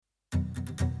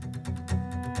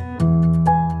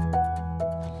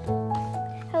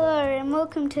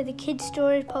welcome to the Kid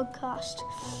Story Podcast.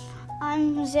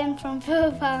 I'm Zen from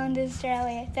Phillip Island,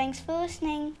 Australia. Thanks for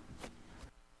listening.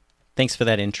 Thanks for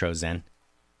that intro, Zen.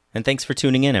 And thanks for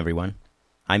tuning in, everyone.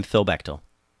 I'm Phil Bechtel.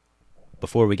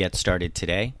 Before we get started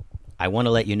today, I want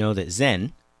to let you know that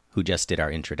Zen, who just did our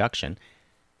introduction,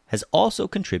 has also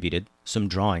contributed some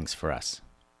drawings for us.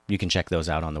 You can check those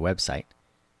out on the website.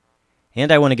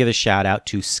 And I want to give a shout out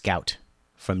to Scout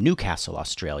from Newcastle,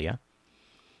 Australia.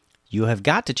 You have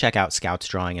got to check out Scout's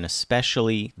drawing, and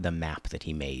especially the map that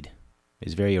he made.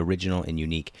 It's very original and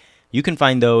unique. You can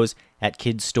find those at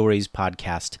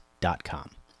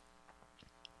kidstoriespodcast.com.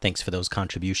 Thanks for those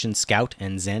contributions, Scout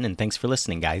and Zen, and thanks for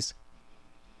listening, guys.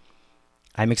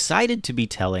 I'm excited to be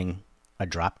telling a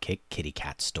Dropkick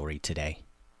Kittycat story today.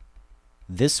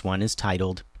 This one is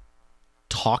titled,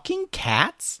 Talking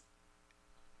Cats?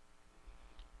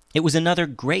 It was another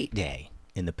great day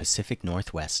in the Pacific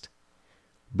Northwest.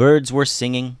 Birds were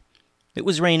singing, it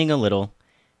was raining a little,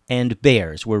 and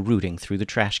bears were rooting through the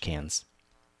trash cans.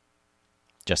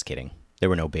 Just kidding. There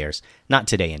were no bears. Not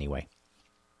today, anyway.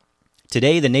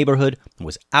 Today, the neighborhood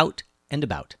was out and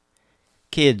about.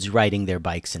 Kids riding their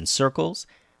bikes in circles,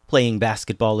 playing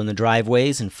basketball in the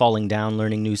driveways and falling down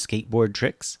learning new skateboard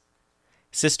tricks.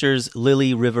 Sisters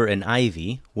Lily, River, and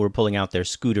Ivy were pulling out their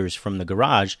scooters from the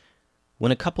garage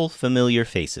when a couple familiar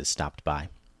faces stopped by.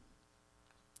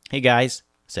 "Hey, guys,"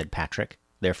 said Patrick,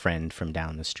 their friend from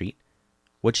down the street.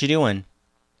 "What you doing?"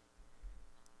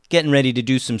 "Getting ready to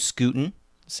do some scootin',"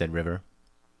 said River.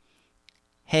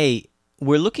 "Hey,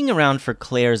 we're looking around for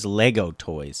Claire's Lego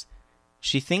toys.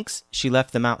 She thinks she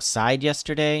left them outside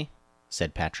yesterday,"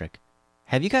 said Patrick.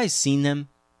 "Have you guys seen them?"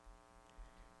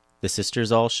 The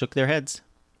sisters all shook their heads.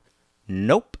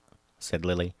 "Nope," said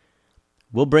Lily.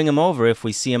 "We'll bring 'em over if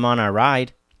we see 'em on our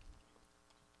ride."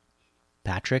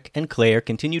 Patrick and Claire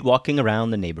continued walking around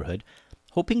the neighborhood,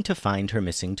 hoping to find her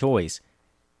missing toys.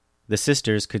 The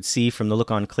sisters could see from the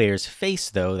look on Claire's face,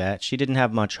 though, that she didn't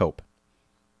have much hope.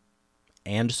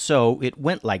 And so it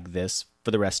went like this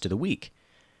for the rest of the week.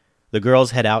 The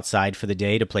girls head outside for the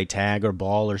day to play tag or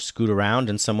ball or scoot around,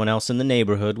 and someone else in the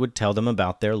neighborhood would tell them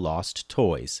about their lost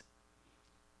toys.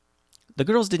 The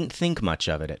girls didn't think much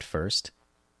of it at first.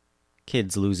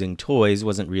 Kids losing toys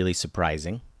wasn't really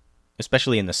surprising,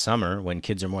 especially in the summer when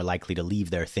kids are more likely to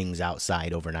leave their things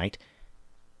outside overnight,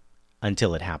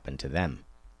 until it happened to them.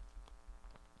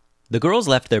 The girls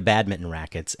left their badminton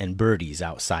rackets and birdies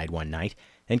outside one night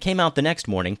and came out the next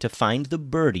morning to find the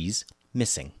birdies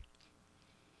missing.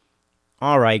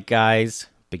 "All right, guys,"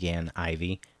 began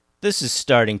Ivy. "This is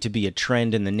starting to be a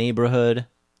trend in the neighborhood.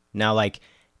 Now,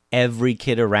 every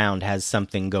kid around has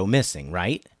something go missing,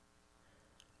 right?"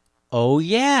 "Oh,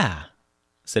 yeah,"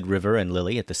 said River and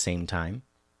Lily at the same time.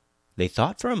 They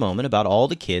thought for a moment about all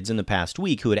the kids in the past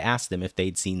week who had asked them if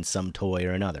they'd seen some toy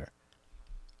or another.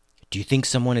 "Do you think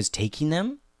someone is taking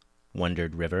them?"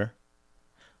 wondered River.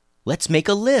 "Let's make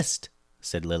a list,"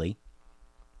 said Lily.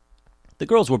 The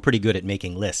girls were pretty good at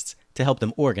making lists to help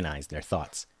them organize their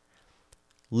thoughts.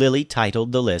 Lily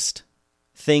titled the list,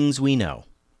 Things We Know.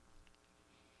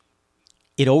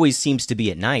 "It always seems to be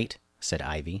at night," said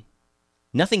Ivy.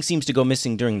 "Nothing seems to go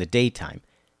missing during the daytime.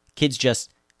 Kids just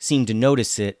seem to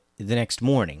notice it the next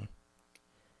morning."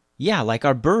 "Yeah, like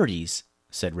our birdies,"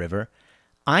 said River.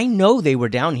 "I know they were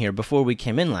down here before we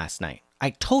came in last night. I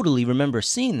totally remember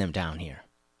seeing them down here."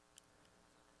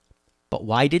 "But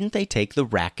why didn't they take the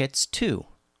rackets too?"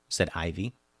 said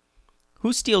Ivy.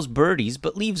 "Who steals birdies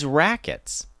but leaves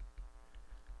rackets?"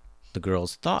 The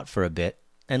girls thought for a bit,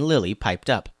 and Lily piped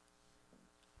up.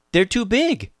 "They're too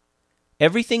big.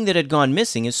 Everything that had gone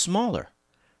missing is smaller.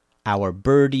 Our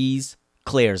birdies,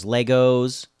 Claire's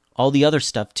Legos, all the other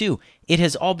stuff too. It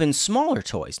has all been smaller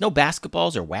toys. No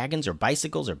basketballs or wagons or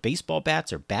bicycles or baseball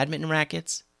bats or badminton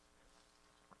rackets."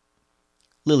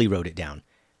 Lily wrote it down.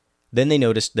 Then they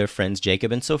noticed their friends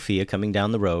Jacob and Sophia coming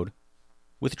down the road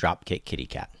with Dropkick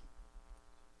Kittycat.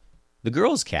 The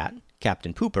girl's cat,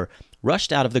 Captain Pooper,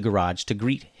 rushed out of the garage to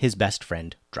greet his best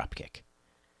friend, Dropkick.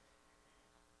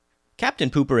 Captain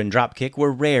Pooper and Dropkick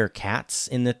were rare cats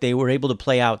in that they were able to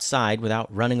play outside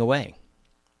without running away.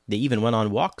 They even went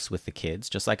on walks with the kids,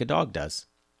 just like a dog does.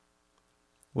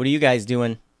 "What are you guys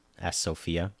doing?" asked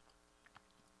Sophia.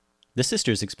 The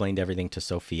sisters explained everything to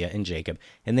Sophia and Jacob,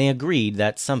 and they agreed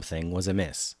that something was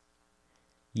amiss.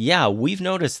 "Yeah, we've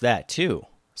noticed that too,"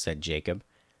 said Jacob.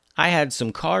 "I had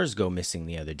some cars go missing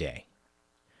the other day."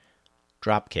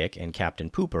 Dropkick and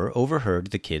Captain Pooper overheard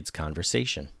the kids'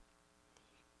 conversation.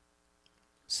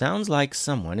 "Sounds like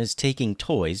someone is taking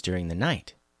toys during the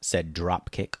night," said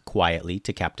Dropkick quietly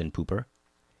to Captain Pooper.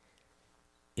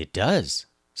 "It does,"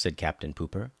 said Captain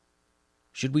Pooper.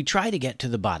 Should we try to get to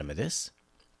the bottom of this?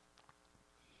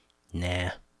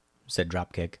 Nah, said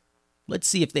Dropkick. Let's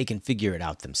see if they can figure it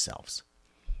out themselves.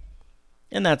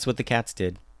 And that's what the cats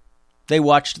did. They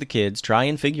watched the kids try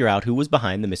and figure out who was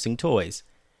behind the missing toys.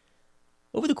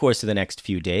 Over the course of the next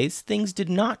few days, things did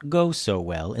not go so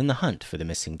well in the hunt for the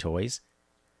missing toys.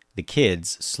 The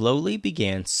kids slowly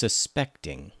began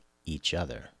suspecting each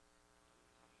other.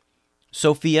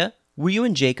 Sophia, were you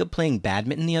and Jacob playing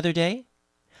badminton the other day?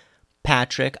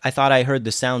 Patrick, I thought I heard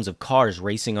the sounds of cars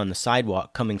racing on the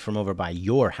sidewalk coming from over by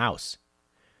your house.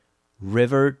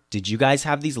 River, did you guys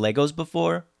have these Legos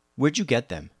before? Where'd you get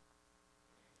them?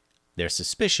 Their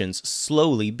suspicions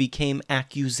slowly became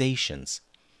accusations.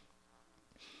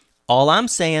 All I'm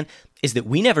saying is that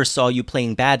we never saw you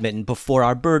playing badminton before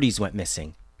our birdies went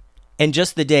missing. And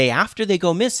just the day after they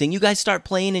go missing, you guys start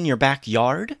playing in your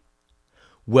backyard?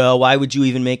 Well, why would you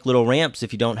even make little ramps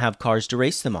if you don't have cars to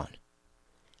race them on?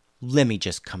 Let me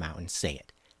just come out and say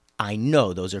it. I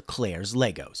know those are Claire's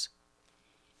Legos.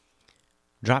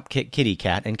 Dropkick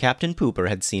Kittycat and Captain Pooper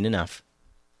had seen enough.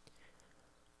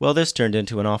 Well, this turned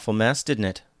into an awful mess, didn't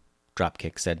it?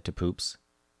 Dropkick said to Poops.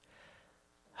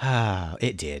 Ah,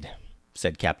 it did,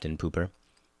 said Captain Pooper.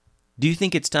 Do you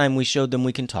think it's time we showed them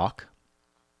we can talk?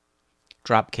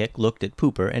 Dropkick looked at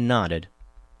Pooper and nodded.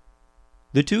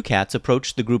 The two cats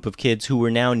approached the group of kids who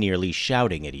were now nearly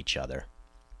shouting at each other.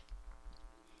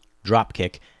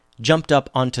 Dropkick jumped up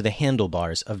onto the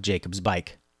handlebars of Jacob's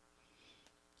bike.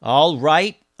 All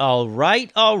right,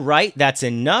 that's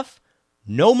enough.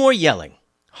 No more yelling,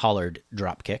 hollered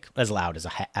Dropkick, as loud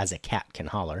as a cat can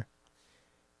holler.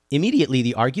 Immediately,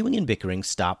 the arguing and bickering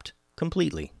stopped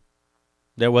completely.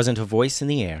 There wasn't a voice in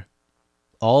the air.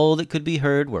 All that could be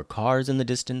heard were cars in the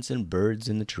distance and birds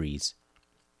in the trees.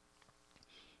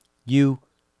 You,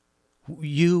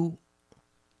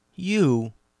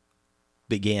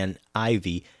 began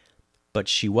Ivy, but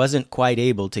she wasn't quite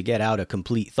able to get out a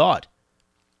complete thought.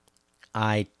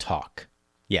 I talk.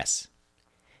 Yes,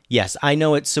 I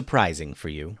know it's surprising for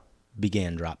you,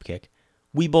 began Dropkick.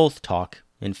 We both talk,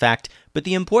 in fact, but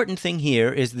the important thing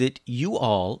here is that you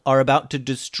all are about to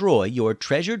destroy your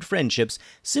treasured friendships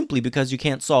simply because you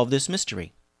can't solve this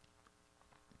mystery.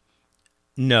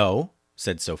 No,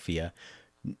 said Sophia.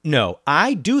 No,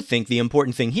 I do think the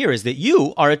important thing here is that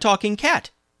you are a talking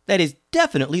cat. That is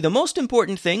definitely the most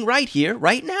important thing right here,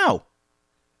 right now.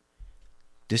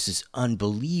 This is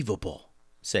unbelievable,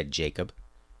 said Jacob.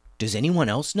 Does anyone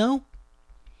else know?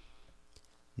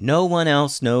 No one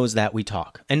else knows that we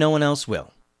talk, and no one else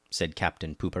will, said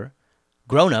Captain Pooper.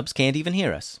 Grown-ups can't even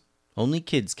hear us. Only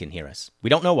kids can hear us. We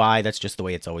don't know why, that's just the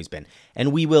way it's always been.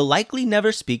 And we will likely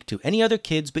never speak to any other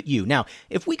kids but you. Now,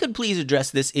 if we could please address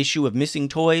this issue of missing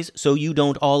toys so you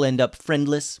don't all end up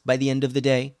friendless by the end of the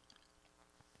day.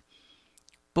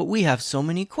 But we have so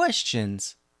many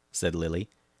questions, said Lily.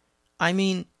 I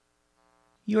mean,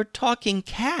 you're talking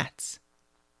cats.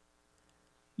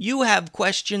 You have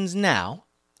questions now?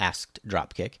 Asked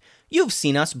Dropkick. You've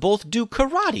seen us both do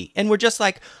karate, and we're just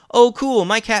like, oh, cool,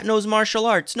 my cat knows martial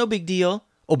arts, no big deal.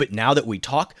 Oh, but now that we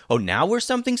talk, now we're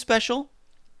something special?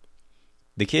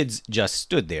 The kids just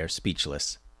stood there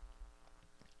speechless.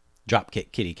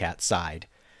 Dropkick Kittycat sighed.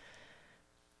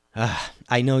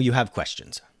 I know you have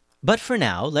questions. But for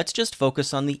now, let's just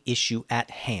focus on the issue at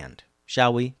hand,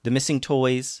 shall we? The missing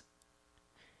toys.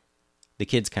 The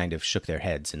kids kind of shook their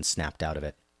heads and snapped out of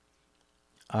it.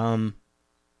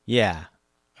 Yeah,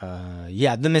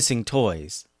 the missing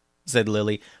toys, said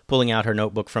Lily, pulling out her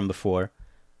notebook from before.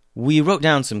 We wrote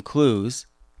down some clues.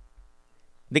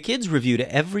 The kids reviewed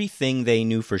everything they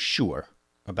knew for sure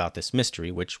about this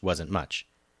mystery, which wasn't much.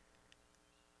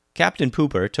 Captain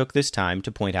Pooper took this time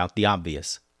to point out the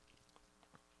obvious.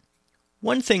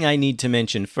 One thing I need to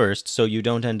mention first so you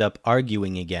don't end up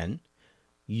arguing again.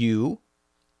 You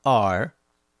are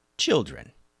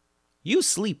children. You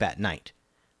sleep at night.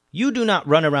 You do not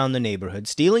run around the neighborhood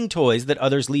stealing toys that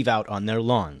others leave out on their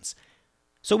lawns.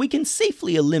 So we can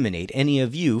safely eliminate any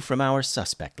of you from our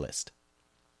suspect list.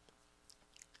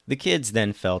 The kids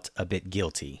then felt a bit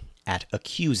guilty at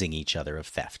accusing each other of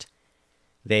theft.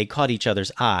 They caught each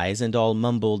other's eyes and all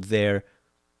mumbled their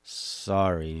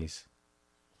sorries.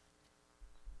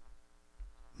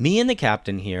 Me and the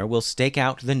captain here will stake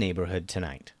out the neighborhood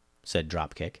tonight, said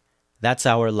Dropkick. That's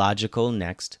our logical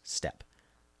next step.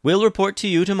 We'll report to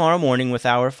you tomorrow morning with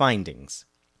our findings.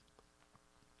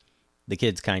 The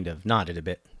kids kind of nodded a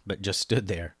bit, but just stood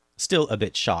there, still a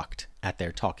bit shocked at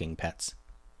their talking pets.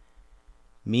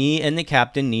 Me and the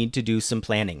captain need to do some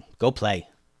planning. Go play,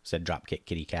 said Dropkick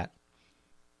Kittycat.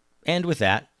 And with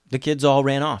that, the kids all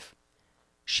ran off,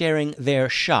 sharing their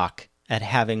shock at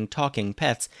having talking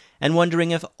pets and wondering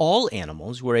if all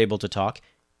animals were able to talk,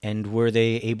 and were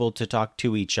they able to talk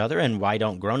to each other, and why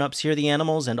don't grown-ups hear the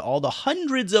animals, and all the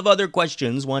hundreds of other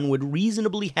questions one would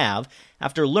reasonably have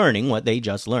after learning what they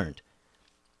just learned.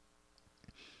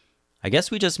 I guess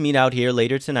we just meet out here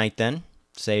later tonight then,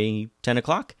 say 10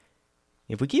 o'clock.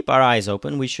 If we keep our eyes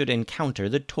open, we should encounter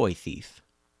the toy thief,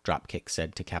 Dropkick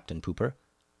said to Captain Pooper.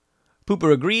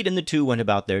 Pooper agreed, and the two went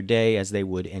about their day as they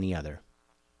would any other.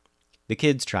 The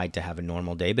kids tried to have a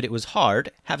normal day, but it was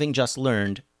hard, having just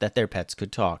learned that their pets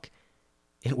could talk.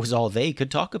 It was all they could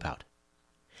talk about.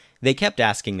 They kept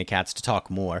asking the cats to talk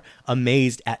more,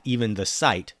 amazed at even the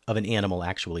sight of an animal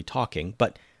actually talking,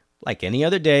 but like any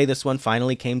other day, this one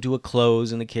finally came to a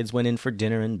close, and the kids went in for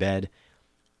dinner and bed.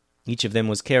 Each of them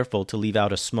was careful to leave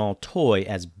out a small toy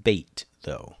as bait,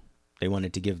 though. They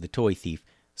wanted to give the toy thief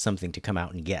something to come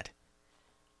out and get.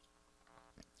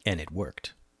 And it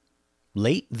worked.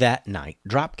 Late that night,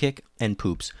 Dropkick and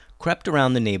Poops crept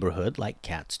around the neighborhood like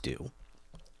cats do,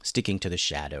 sticking to the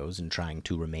shadows and trying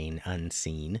to remain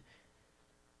unseen.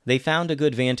 They found a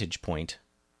good vantage point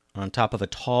on top of a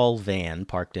tall van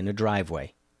parked in a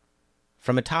driveway.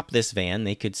 From atop this van,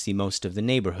 they could see most of the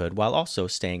neighborhood while also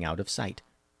staying out of sight.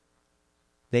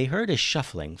 They heard a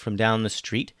shuffling from down the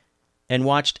street and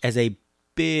watched as a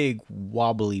big,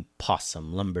 wobbly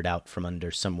possum lumbered out from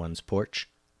under someone's porch.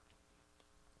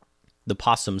 The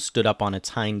possum stood up on its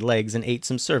hind legs and ate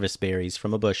some service berries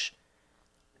from a bush.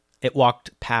 It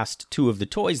walked past two of the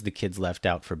toys the kids left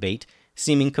out for bait,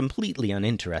 seeming completely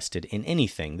uninterested in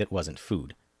anything that wasn't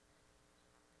food.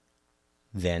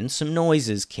 Then some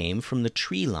noises came from the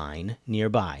tree line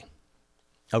nearby,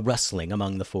 a rustling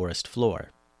among the forest floor.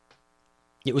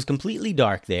 It was completely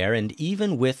dark there, and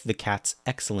even with the cats'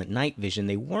 excellent night vision,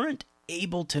 they weren't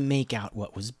able to make out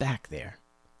what was back there.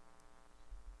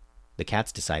 The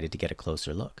cats decided to get a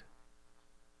closer look.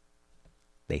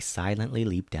 They silently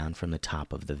leaped down from the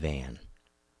top of the van.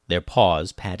 Their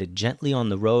paws patted gently on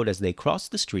the road as they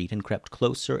crossed the street and crept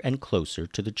closer and closer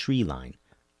to the tree line.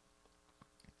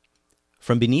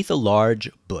 From beneath a large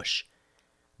bush,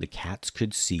 the cats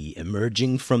could see,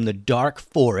 emerging from the dark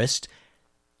forest,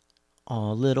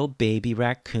 a little baby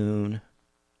raccoon,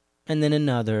 and then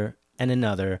another,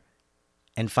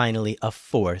 and finally a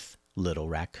fourth little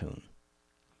raccoon.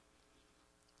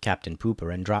 Captain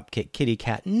Pooper and Dropkick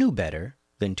Kittycat knew better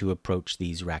than to approach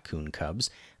these raccoon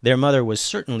cubs. Their mother was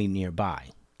certainly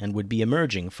nearby and would be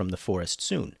emerging from the forest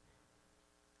soon.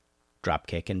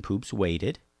 Dropkick and Poops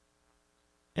waited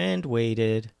and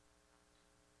waited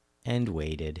and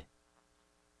waited.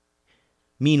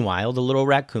 Meanwhile, the little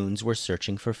raccoons were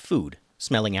searching for food,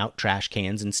 smelling out trash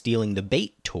cans and stealing the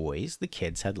bait toys the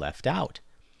kids had left out.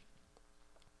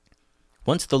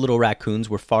 Once the little raccoons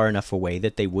were far enough away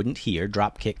that they wouldn't hear,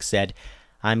 Dropkick said,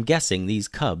 "I'm guessing these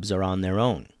cubs are on their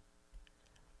own."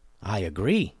 "I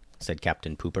agree," said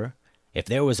Captain Pooper. "If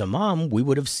there was a mom, we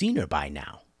would have seen her by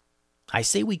now. I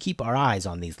say we keep our eyes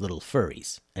on these little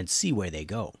furries and see where they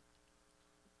go."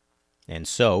 And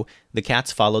so the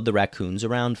cats followed the raccoons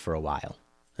around for a while,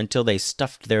 until they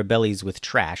stuffed their bellies with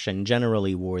trash and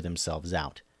generally wore themselves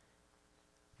out.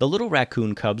 The little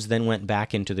raccoon cubs then went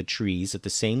back into the trees at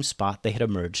the same spot they had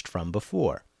emerged from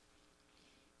before.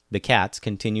 The cats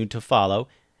continued to follow,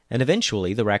 and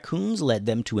eventually the raccoons led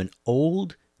them to an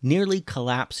old, nearly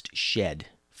collapsed shed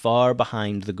far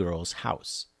behind the girl's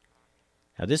house.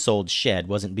 Now, this old shed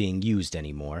wasn't being used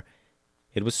anymore.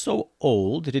 It was so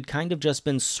old it had kind of just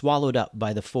been swallowed up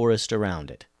by the forest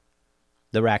around it.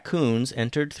 The raccoons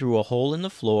entered through a hole in the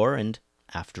floor, and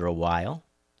after a while,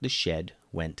 the shed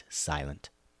went silent.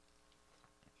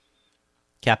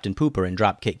 Captain Pooper and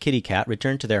Dropkick Kittycat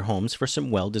returned to their homes for some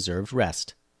well-deserved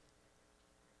rest.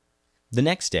 The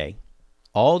next day,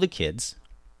 all the kids,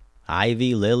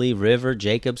 Ivy, Lily, River,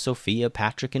 Jacob, Sophia,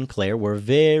 Patrick, and Claire, were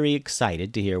very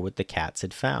excited to hear what the cats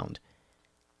had found.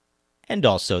 And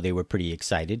also they were pretty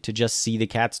excited to just see the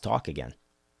cats talk again.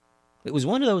 It was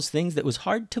one of those things that was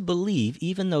hard to believe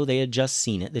even though they had just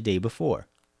seen it the day before.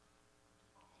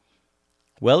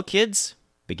 "Well, kids,"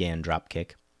 began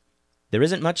Dropkick, "there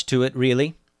isn't much to it,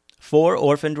 really. 4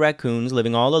 orphaned raccoons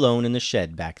living all alone in the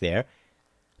shed back there.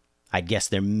 I'd guess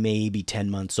they're maybe 10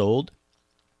 months old.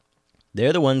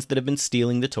 They're the ones that have been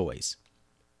stealing the toys.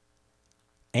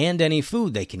 And any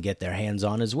food they can get their hands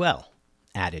on as well,"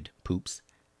 added Poops.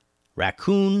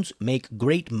 "Raccoons make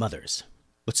great mothers,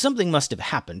 but something must have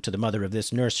happened to the mother of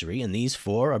this nursery, and these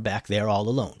 4 are back there all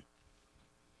alone."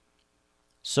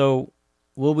 "So,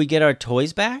 will we get our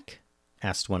toys back?"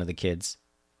 asked one of the kids.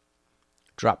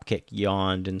 Dropkick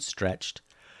yawned and stretched.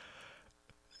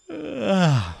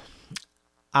 "I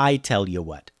tell you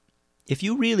what. If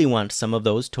you really want some of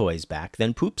those toys back,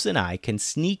 then Poops and I can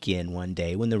sneak in one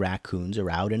day when the raccoons are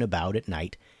out and about at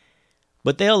night,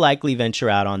 but they'll likely venture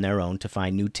out on their own to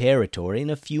find new territory in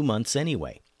a few months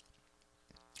anyway.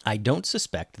 I don't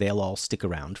suspect they'll all stick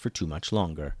around for too much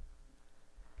longer."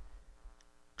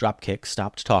 Dropkick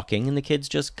stopped talking, and the kids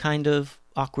just kind of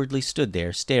awkwardly stood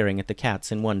there, staring at the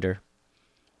cats in wonder.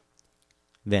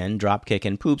 Then Dropkick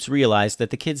and Poops realized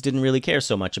that the kids didn't really care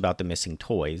so much about the missing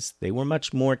toys. They were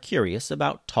much more curious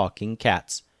about talking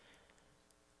cats.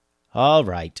 "All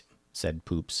right," said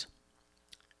Poops.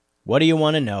 "What do you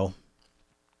want to know?"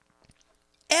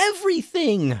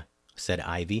 "Everything," said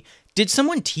Ivy. "Did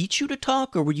someone teach you to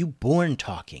talk, or were you born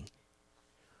talking?"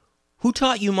 "Who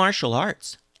taught you martial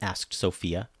arts?" asked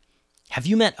Sophia. "Have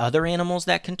you met other animals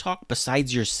that can talk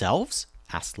besides yourselves?"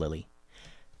 asked Lily.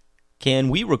 "Can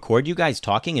we record you guys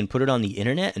talking and put it on the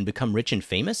internet and become rich and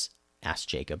famous?" asked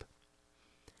Jacob.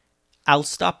 "I'll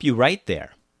stop you right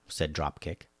there," said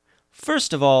Dropkick.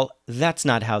 "First of all, that's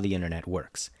not how the internet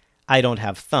works. I don't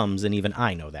have thumbs, and even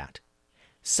I know that.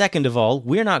 Second of all,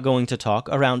 we're not going to talk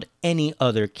around any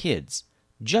other kids,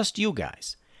 just you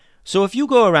guys. So if you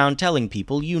go around telling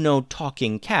people you know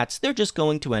talking cats, they're just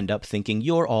going to end up thinking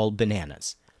you're all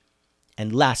bananas.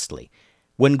 And lastly,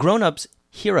 when grown-ups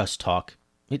hear us talk,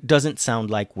 it doesn't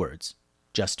sound like words,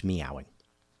 just meowing."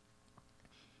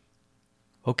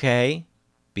 "Okay,"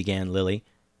 began Lily,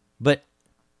 "but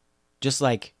just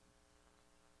like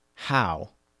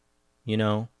how, you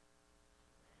know?"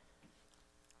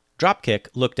 Dropkick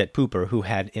looked at Pooper, who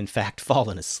had in fact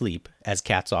fallen asleep, as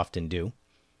cats often do.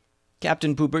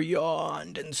 Captain Pooper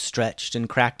yawned and stretched and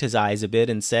cracked his eyes a bit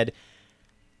and said,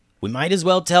 "We might as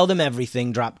well tell them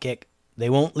everything, Dropkick. They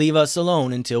won't leave us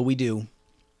alone until we do."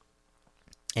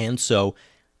 And so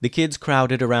the kids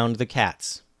crowded around the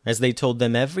cats as they told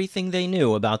them everything they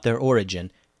knew about their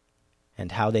origin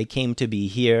and how they came to be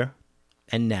here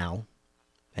and now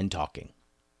and talking.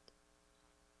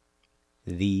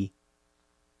 The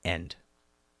end.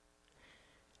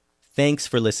 Thanks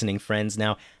for listening, friends.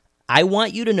 Now, I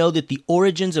want you to know that the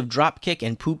origins of Dropkick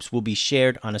and Poops will be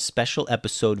shared on a special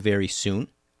episode very soon.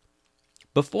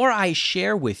 Before I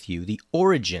share with you the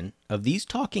origin of these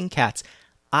talking cats,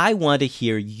 I want to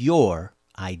hear your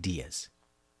ideas.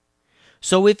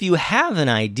 So if you have an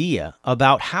idea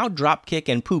about how Dropkick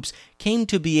and Poops came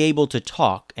to be able to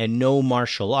talk and know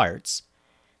martial arts,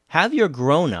 have your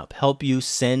grown-up help you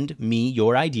send me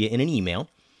your idea in an email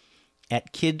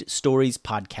at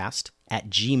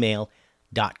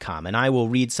kidstoriespodcast@gmail.com, and I will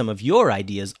read some of your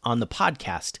ideas on the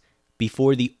podcast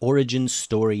before the origin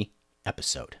story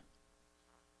episode.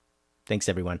 Thanks,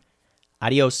 everyone.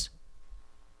 Adios.